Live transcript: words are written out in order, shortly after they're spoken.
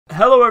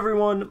Hello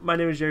everyone, my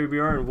name is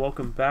Yeagerbr and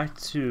welcome back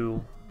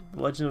to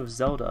The Legend of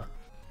Zelda.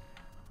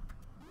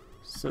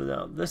 So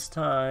now this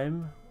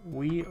time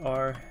we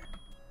are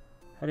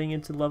heading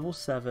into level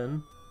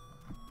 7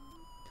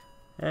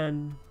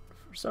 and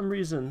for some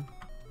reason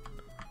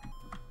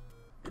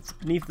it's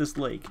beneath this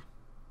lake.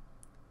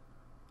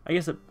 I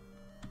guess it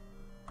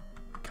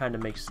kind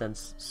of makes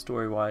sense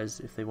story-wise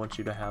if they want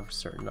you to have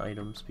certain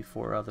items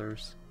before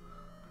others.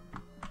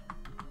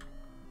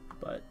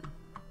 But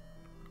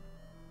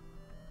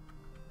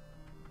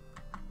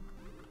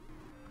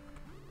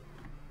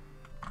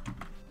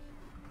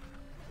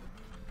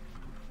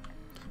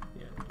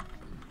yeah,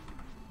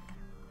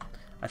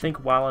 I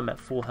think while I'm at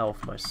full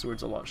health, my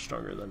sword's a lot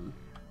stronger than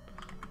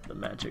the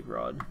magic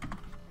rod.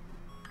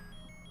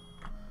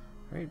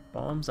 Alright,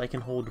 bombs. I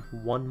can hold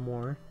one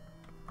more.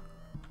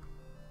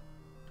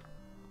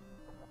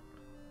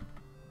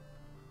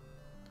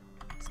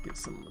 Let's get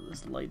some of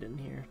this light in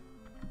here.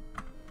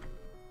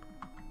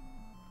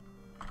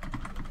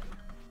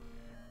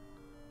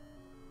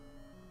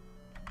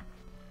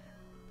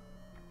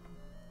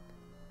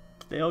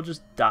 They all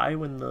just die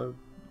when the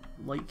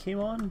light came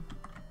on?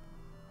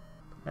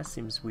 That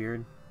seems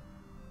weird.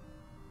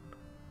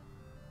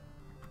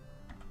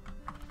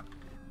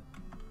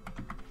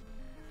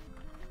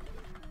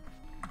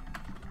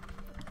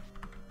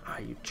 Ah,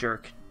 you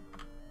jerk.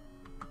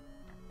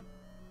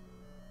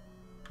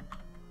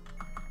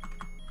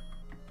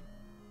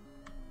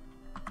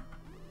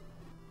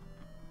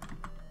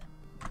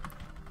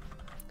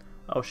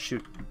 Oh,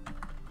 shoot.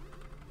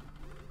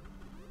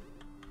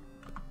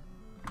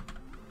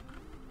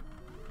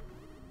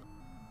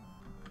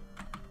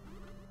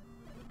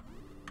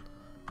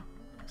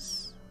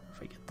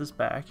 If I get this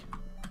back.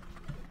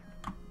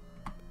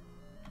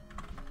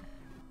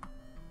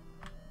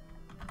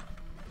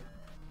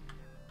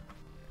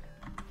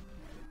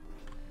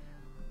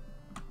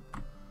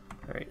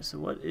 Alright, so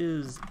what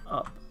is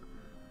up?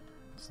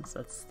 Since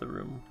that's the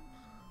room.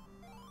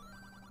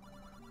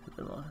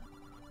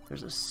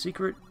 There's a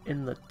secret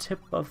in the tip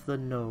of the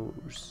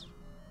nose.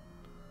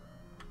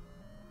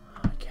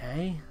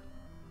 Okay.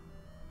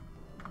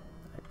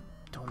 I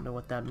don't know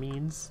what that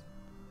means.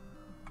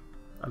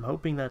 I'm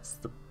hoping that's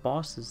the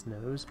boss's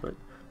nose, but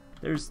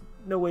there's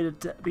no way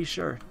to be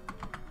sure.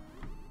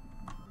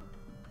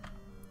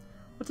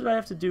 What did I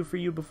have to do for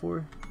you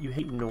before? You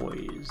hate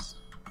noise.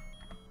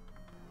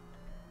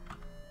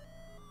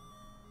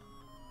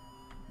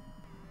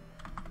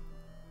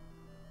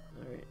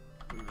 Alright,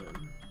 and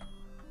then...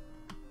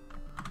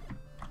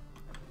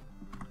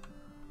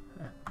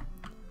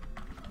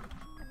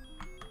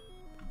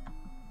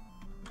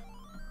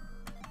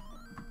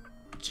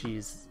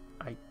 Jeez,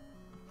 I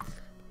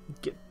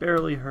get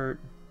barely hurt,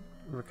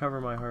 recover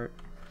my heart.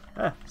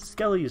 Ah,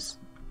 skellies!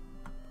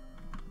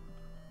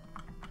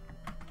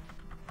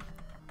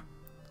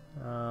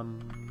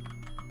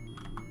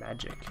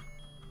 Magic.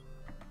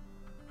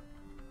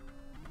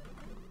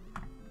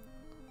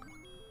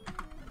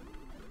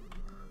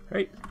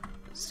 Alright,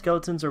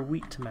 skeletons are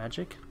weak to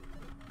magic.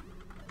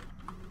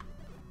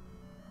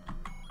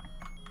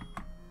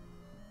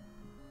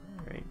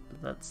 Alright,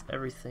 but that's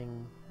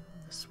everything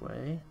this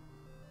way.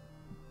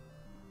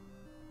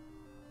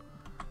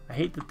 I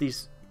hate that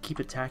these keep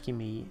attacking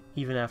me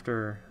even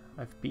after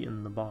I've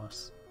beaten the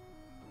boss.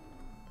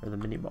 Or the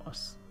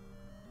mini-boss.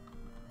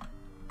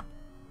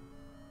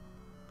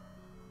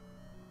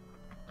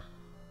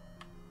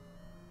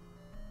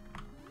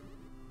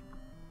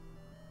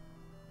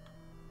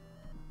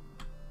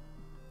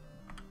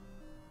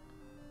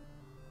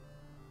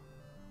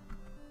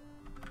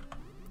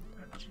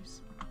 Oh,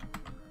 jeez.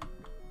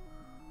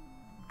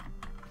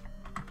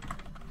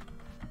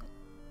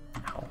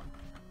 Ow.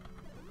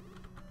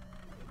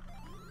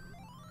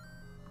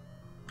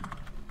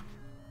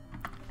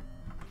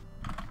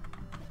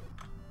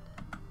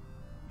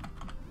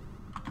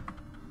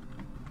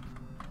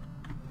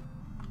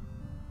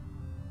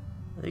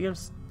 Are they gonna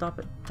stop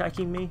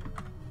attacking me?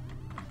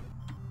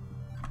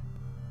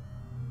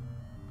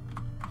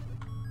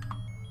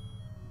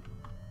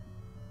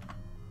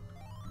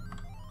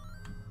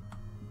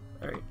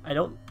 Alright, I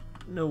don't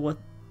know what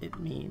it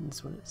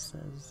means when it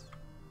says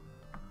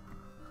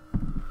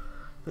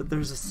that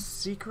there's a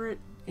secret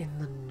in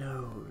the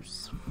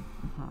nose.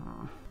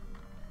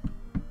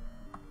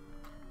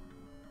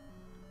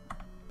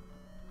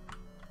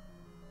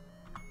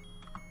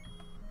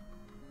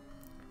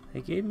 They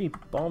gave me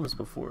bombs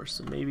before,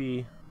 so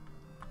maybe...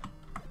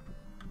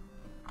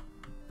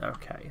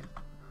 Okay.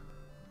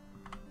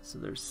 So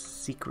there's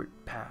secret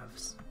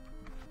paths.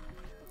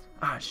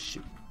 Ah,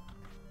 shoot.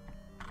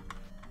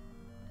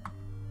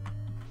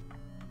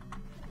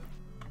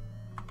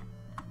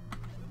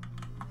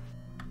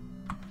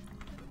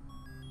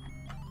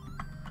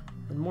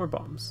 And more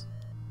bombs.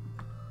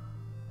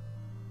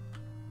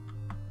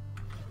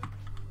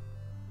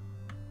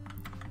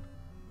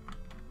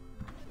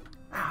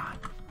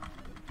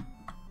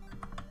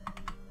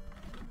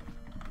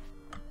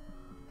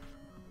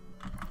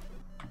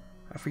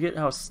 I forget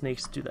how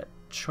snakes do that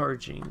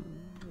charging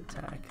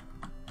attack.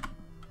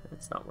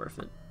 It's not worth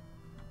it.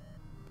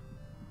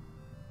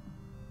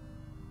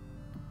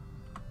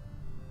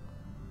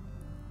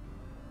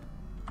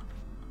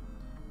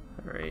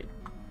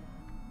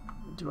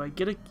 Do I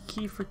get a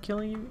key for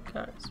killing you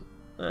guys?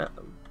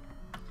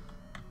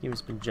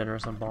 Game's been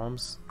generous on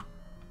bombs.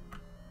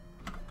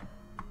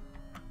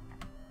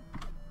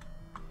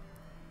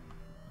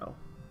 Oh,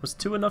 was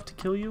 2 enough to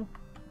kill you?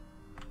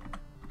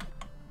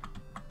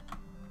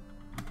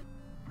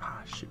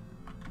 Ah, shoot.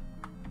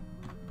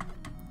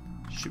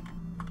 Shoot.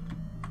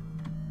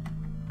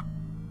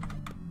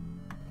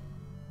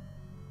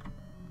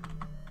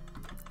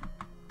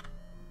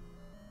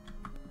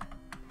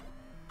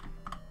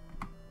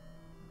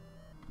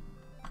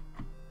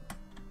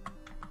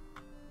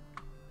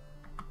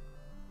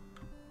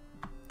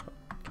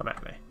 Come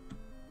at me.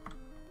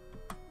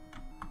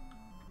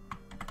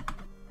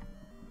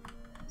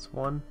 It's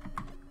 1.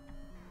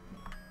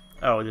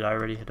 Oh, did I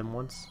already hit him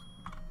once?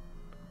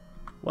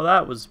 Well,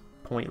 that was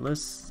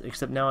pointless,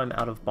 except now I'm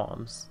out of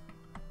bombs.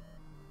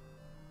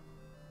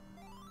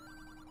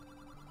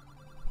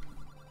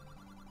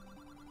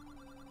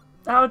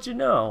 How'd you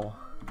know?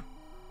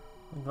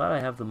 I'm glad I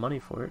have the money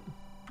for it.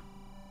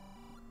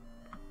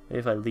 Maybe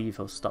if I leave,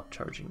 he'll stop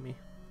charging me.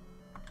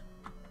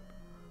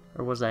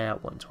 Or was I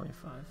at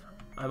 125?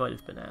 I might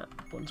have been at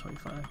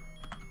 125.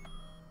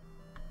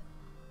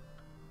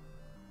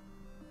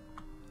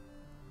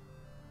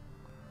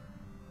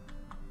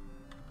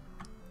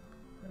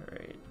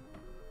 Alright.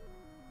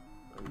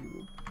 We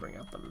will bring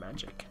out the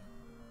magic.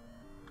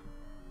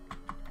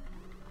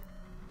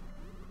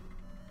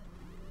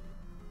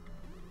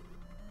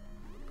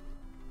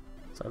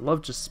 So I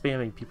love just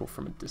spamming people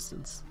from a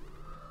distance.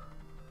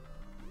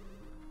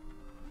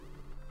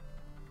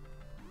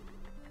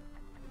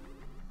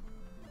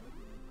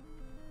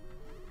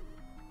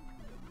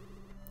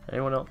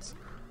 Anyone else?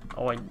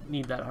 Oh, I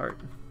need that heart.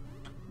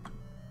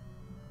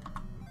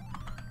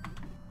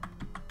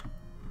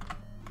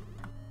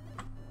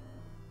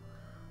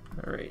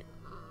 Alright.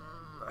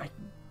 I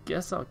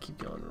guess I'll keep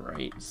going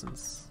right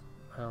since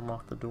I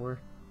unlocked the door.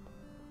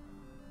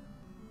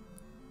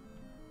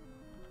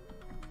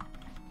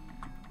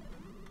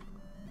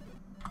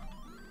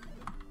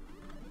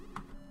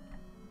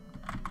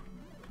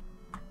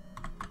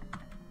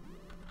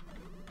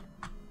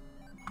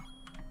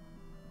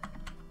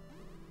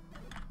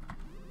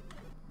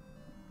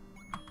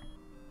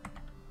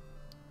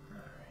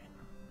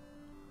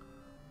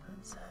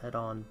 Head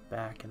on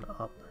back and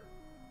up.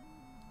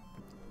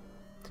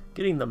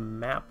 Getting the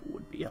map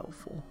would be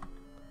helpful.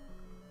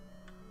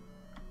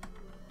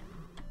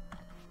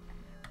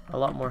 A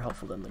lot more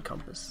helpful than the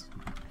compass.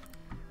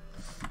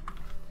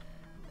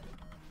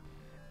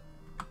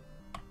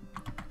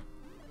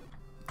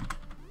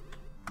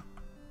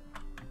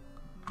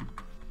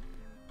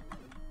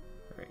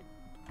 Alright.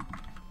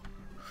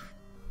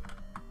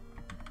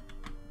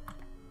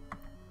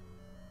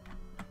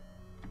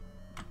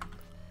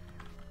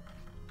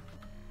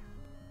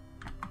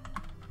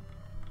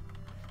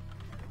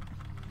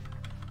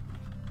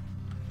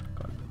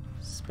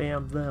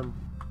 Spam them.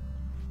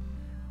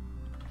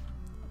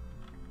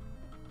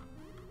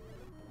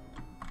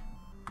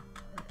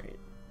 Alright.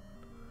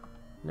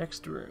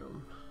 Next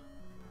room.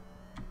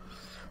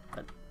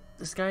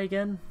 This guy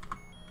again?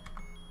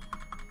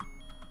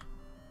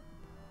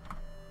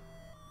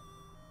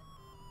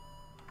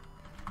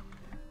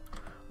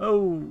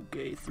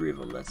 Okay, 3 of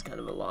them. That's kind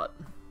of a lot.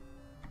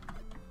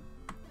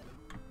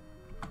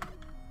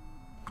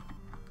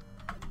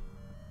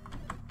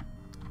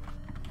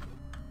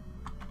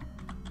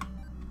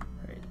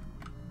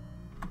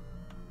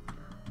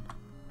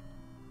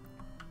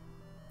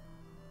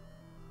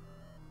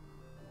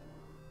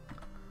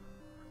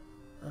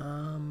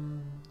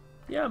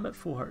 Yeah, I'm at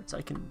full hearts.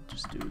 I can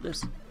just do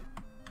this. If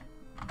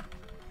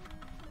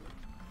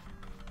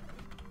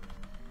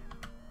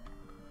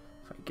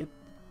I get...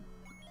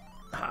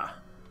 Ah.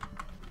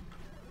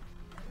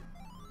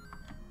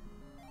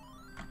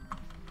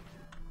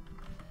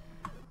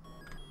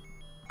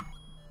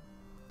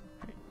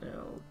 Right,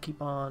 now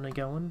keep on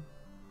going.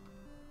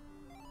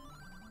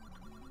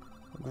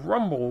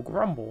 Grumble,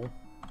 grumble.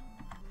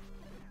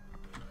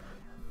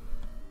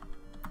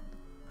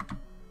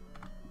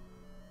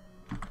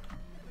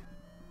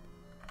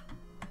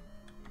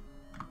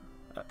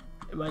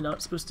 Am I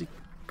not supposed to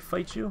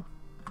fight you?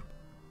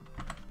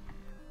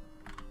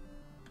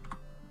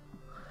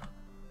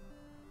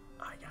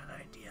 I got an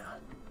idea.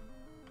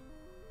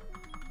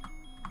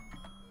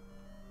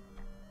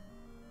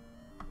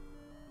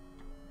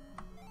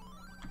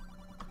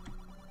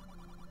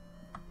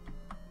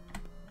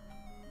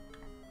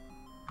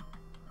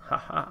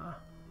 Haha.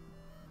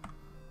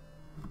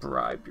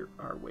 Bribe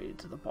our way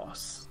to the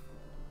boss.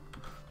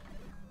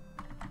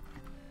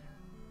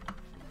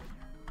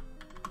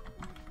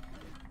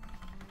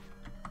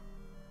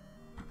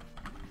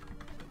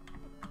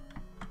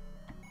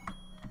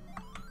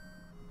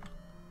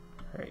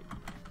 Alright.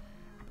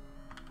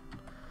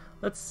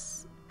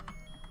 Let's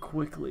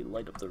quickly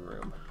light up the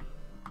room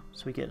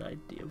so we get an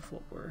idea of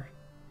what we're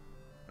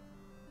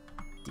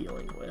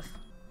dealing with.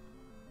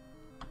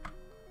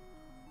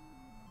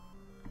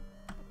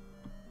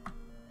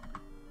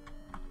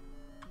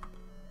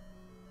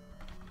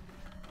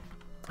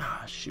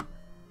 Ah, shoot.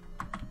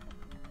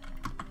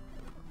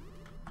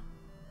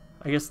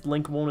 I guess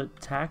Link won't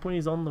attack when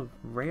he's on the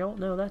rail?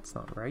 No, that's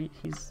not right.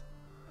 He's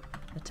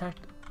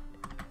attacked.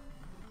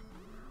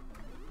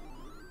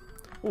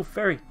 Oh,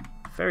 fairy!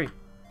 Fairy!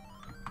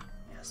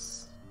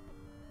 Yes.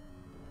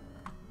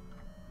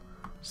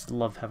 Just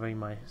love having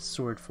my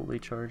sword fully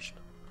charged.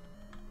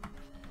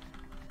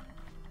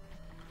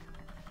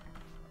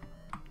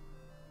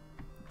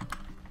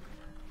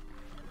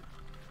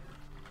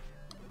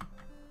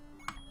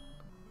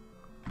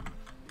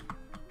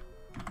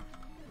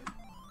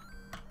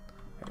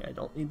 I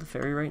don't need the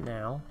fairy right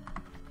now.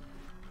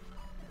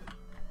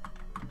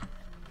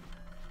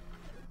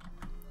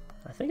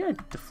 I think I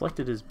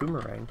deflected his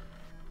boomerang.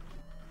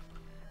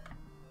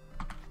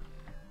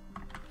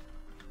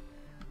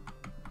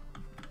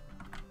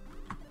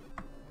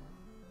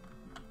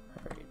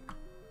 Alright.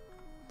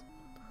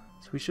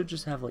 So we should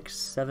just have like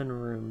 7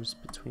 rooms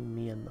between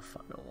me and the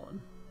final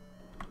one.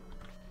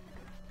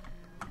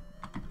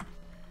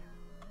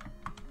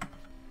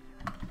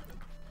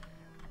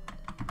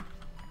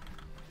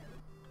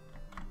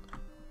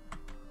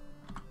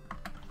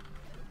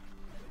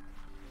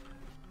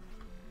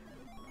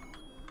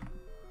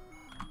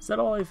 Is that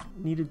all I've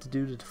needed to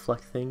do to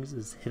deflect things,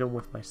 is hit him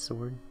with my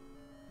sword?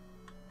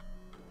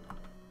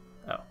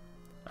 Oh,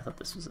 I thought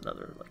this was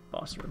another, like,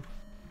 boss room.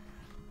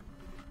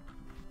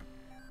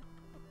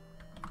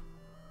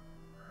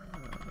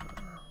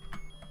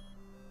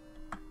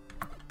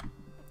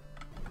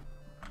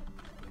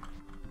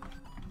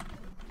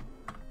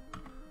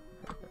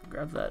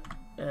 Grab that,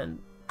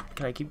 and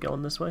can I keep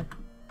going this way?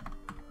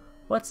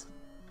 What?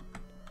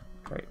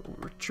 Alright, we'll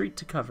retreat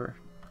to cover.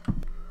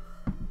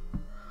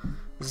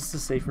 Is this a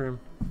safe room?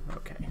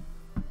 Okay.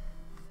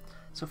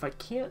 So if I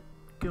can't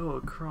go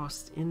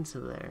across into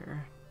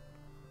there,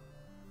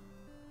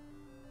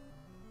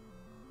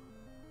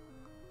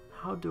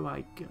 how do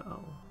I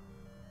go?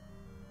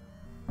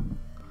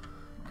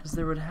 Because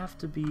there would have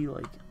to be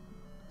like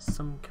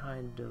some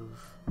kind of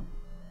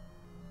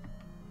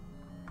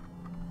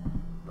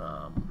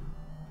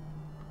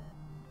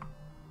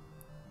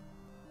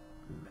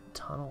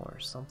tunnel or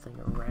something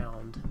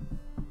around.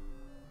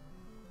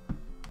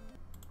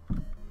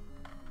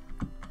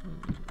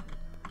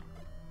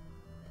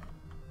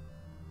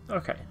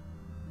 Okay.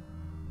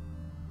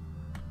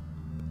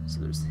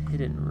 So there's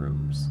hidden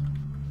rooms.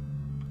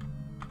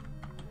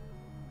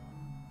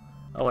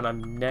 Oh, and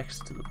I'm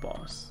next to the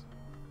boss.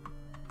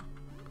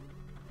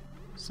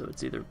 So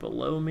it's either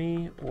below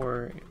me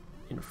or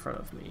in front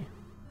of me.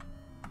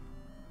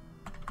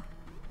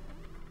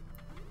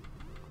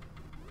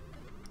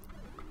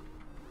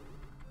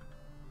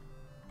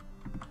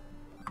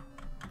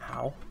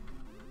 Ow.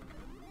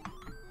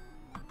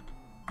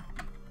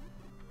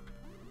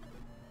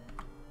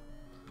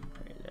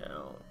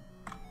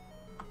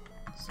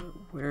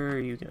 Where are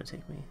you gonna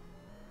take me?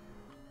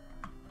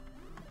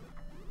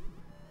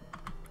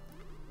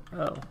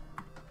 Oh.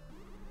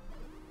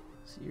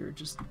 So you're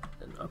just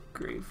an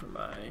upgrade for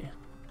my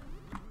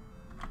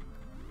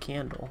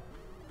candle.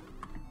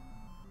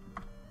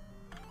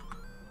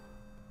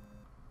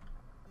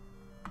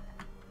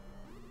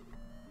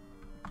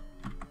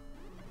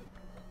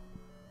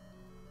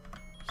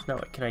 So now,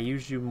 can I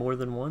use you more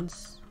than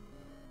once?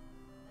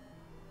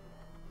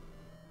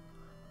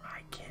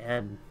 I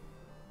can.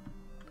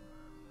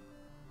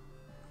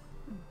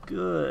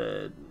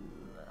 Good.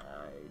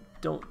 I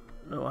don't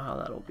know how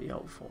that'll be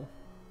helpful.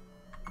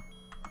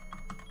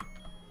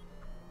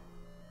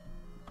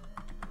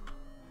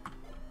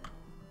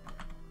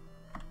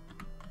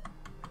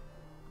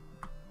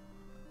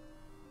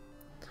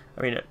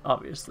 I mean, it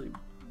obviously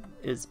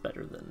is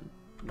better than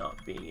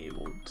not being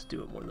able to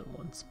do it more than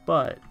once,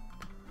 but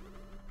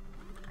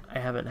I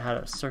haven't had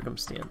a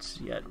circumstance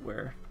yet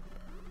where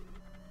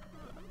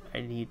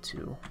I need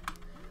to.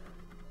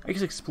 I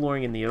guess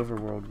exploring in the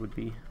overworld would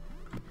be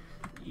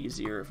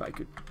easier if I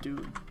could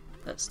do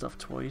that stuff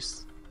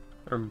twice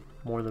or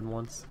more than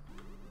once.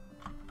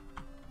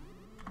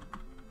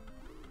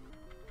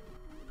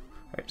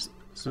 Alright,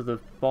 so the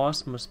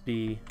boss must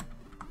be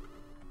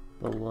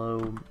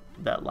below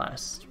that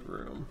last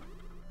room.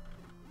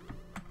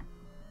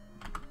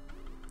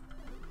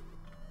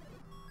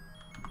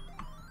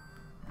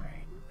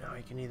 Alright, now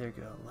I can either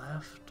go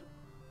left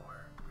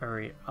or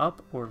hurry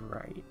up or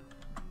right.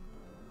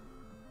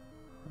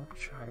 I'll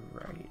try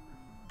right.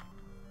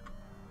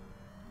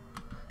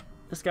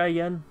 This guy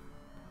again?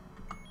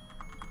 I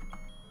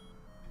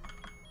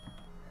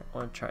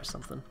want to try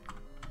something.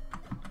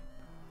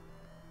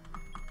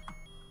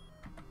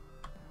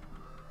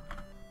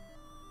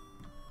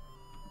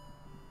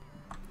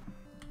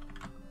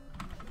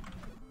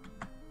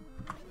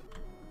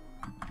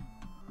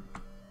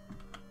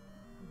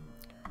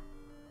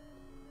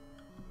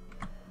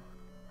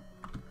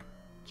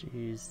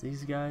 Jeez,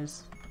 these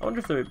guys. I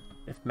wonder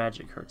if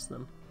magic hurts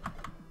them.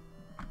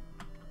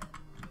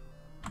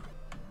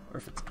 Or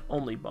if it's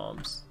only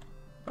bombs.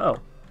 Oh.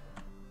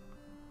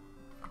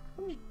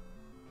 Let me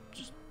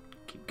just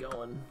keep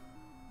going.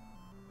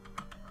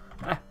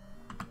 Ah.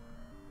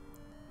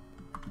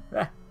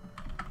 Ah.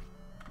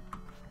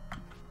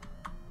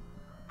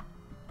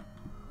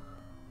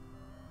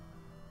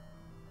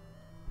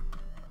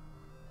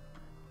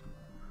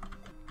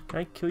 Can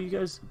I kill you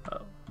guys?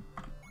 Oh.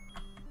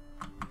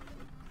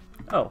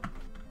 Oh.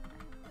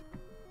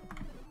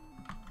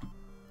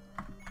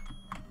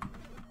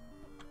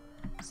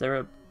 Is there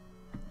a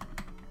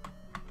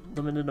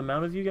limited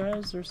amount of you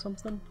guys or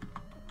something?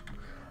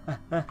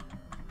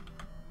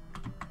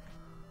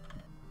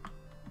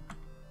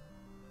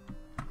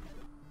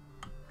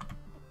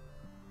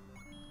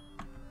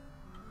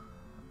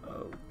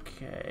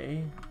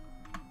 Okay.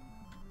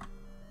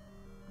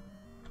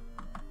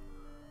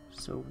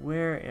 So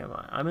where am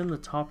I? I'm in the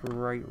top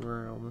right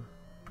room.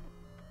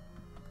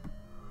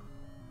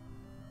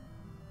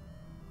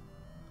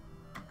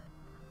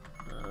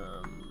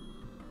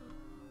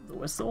 The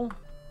whistle?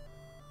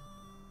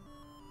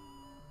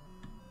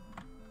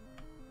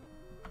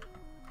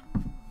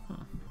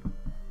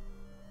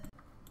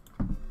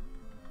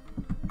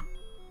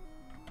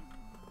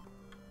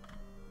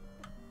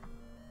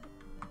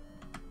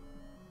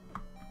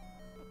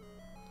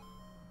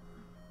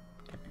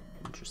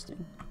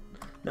 Interesting.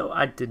 No,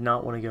 I did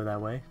not want to go that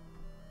way.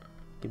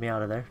 Get me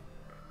out of there.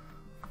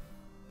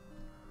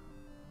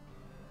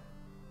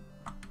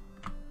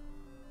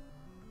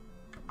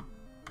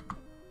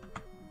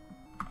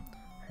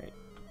 Alright.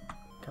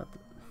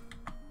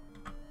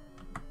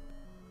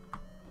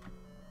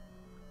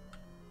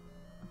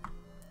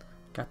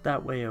 Got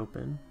that way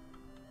open.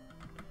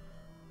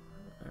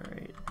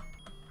 Alright.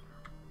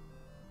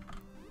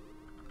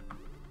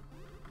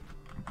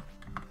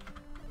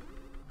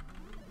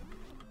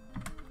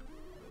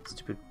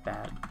 Stupid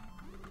bat.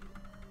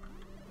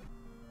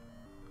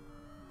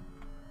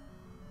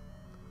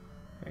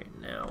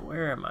 Alright, now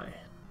where am I?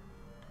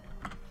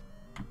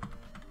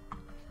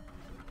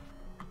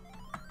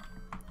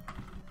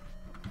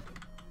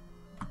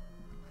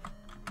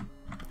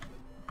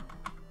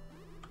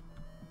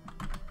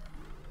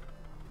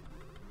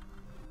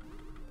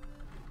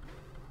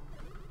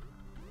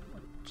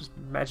 Just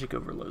magic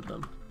overload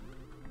them.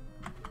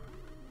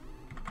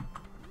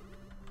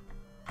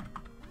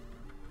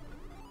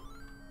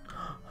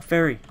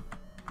 Fairy.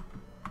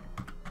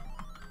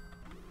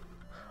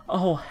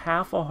 Oh,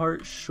 half a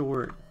heart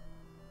short.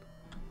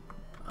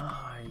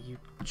 Ah, oh, you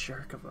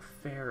jerk of a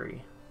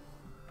fairy.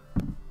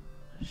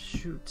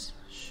 Shoot,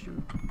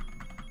 shoot.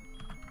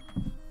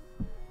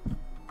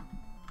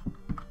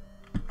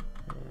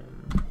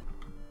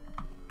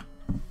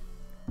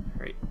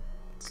 Alright,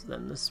 so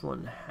then this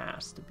one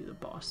has to be the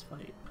boss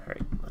fight.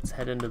 Alright, let's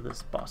head into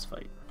this boss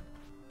fight.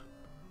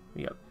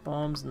 We got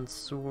bombs and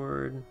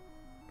sword.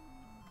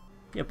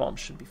 Yeah, bombs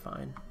should be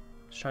fine.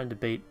 Just trying to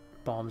debate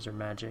bombs or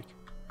magic.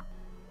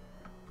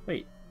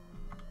 Wait,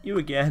 you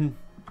again.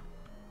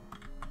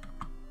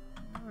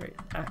 Alright,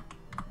 ah.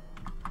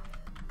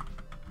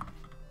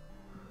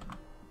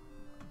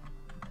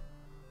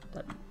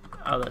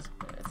 That's,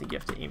 I think you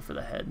have to aim for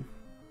the head.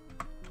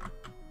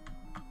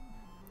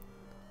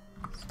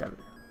 Stab it.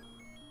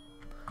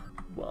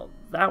 Well,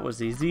 that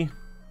was easy.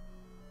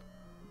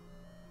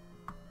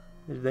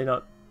 Did they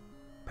not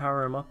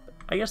power him up?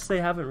 I guess they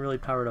haven't really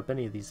powered up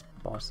any of these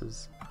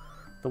bosses.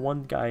 The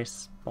one guy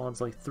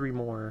spawns like 3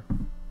 more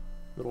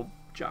little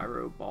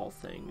gyro ball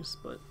things,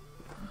 but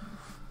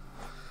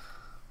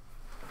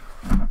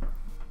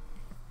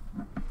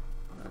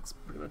that's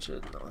pretty much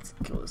it. Now let's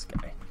kill this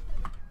guy.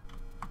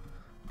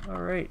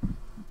 Alright.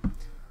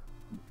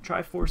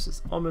 Triforce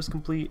is almost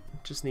complete.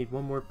 Just need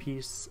one more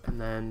piece,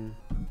 and then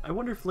I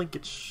wonder if Link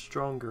gets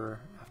stronger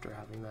after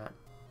having that.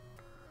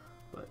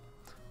 But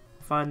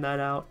find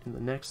that out in the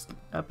next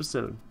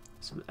episode.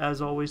 So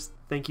as always,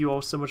 thank you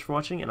all so much for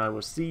watching, and I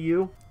will see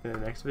you in the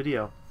next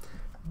video.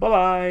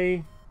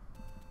 Bye-bye!